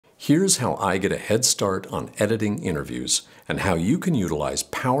Here's how I get a head start on editing interviews and how you can utilize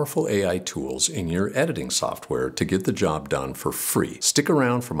powerful AI tools in your editing software to get the job done for free. Stick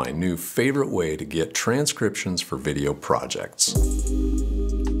around for my new favorite way to get transcriptions for video projects.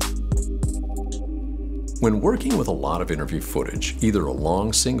 When working with a lot of interview footage, either a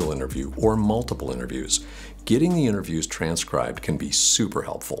long single interview or multiple interviews, getting the interviews transcribed can be super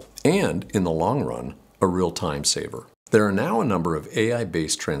helpful and, in the long run, a real time saver. There are now a number of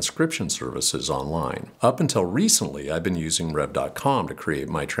AI-based transcription services online. Up until recently, I've been using Rev.com to create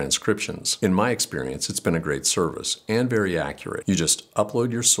my transcriptions. In my experience, it's been a great service and very accurate. You just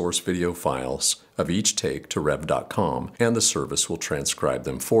upload your source video files of each take to Rev.com and the service will transcribe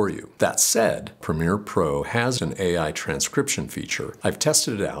them for you. That said, Premiere Pro has an AI transcription feature. I've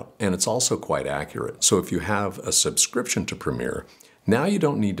tested it out and it's also quite accurate. So if you have a subscription to Premiere, now you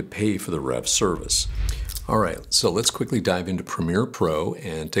don't need to pay for the Rev service. All right, so let's quickly dive into Premiere Pro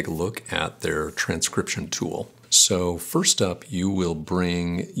and take a look at their transcription tool. So first up, you will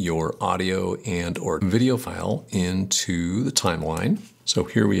bring your audio and or video file into the timeline. So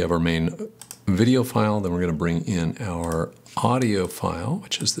here we have our main video file, then we're going to bring in our audio file,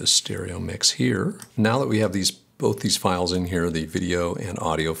 which is this stereo mix here. Now that we have both these files in here, the video and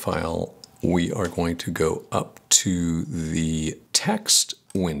audio file, we are going to go up to the text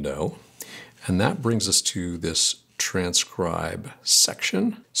window. And that brings us to this transcribe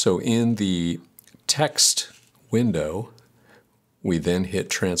section. So in the text window, we then hit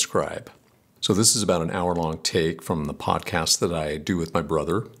transcribe. So this is about an hour-long take from the podcast that I do with my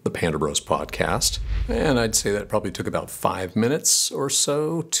brother, the Panda Bros podcast. And I'd say that probably took about 5 minutes or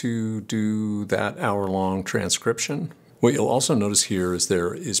so to do that hour-long transcription. What you'll also notice here is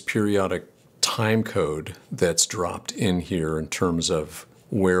there is periodic time code that's dropped in here in terms of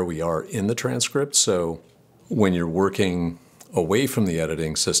where we are in the transcript. So when you're working away from the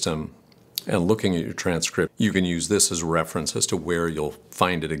editing system and looking at your transcript, you can use this as a reference as to where you'll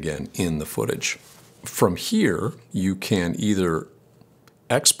find it again in the footage. From here, you can either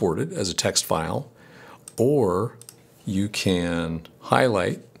export it as a text file, or you can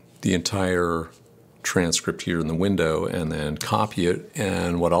highlight the entire transcript here in the window and then copy it,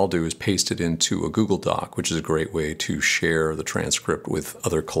 and what I'll do is paste it into a Google Doc, which is a great way to share the transcript with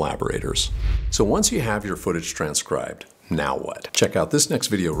other collaborators. So once you have your footage transcribed, now what? Check out this next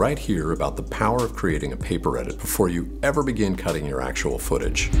video right here about the power of creating a paper edit before you ever begin cutting your actual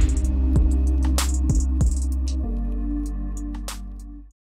footage.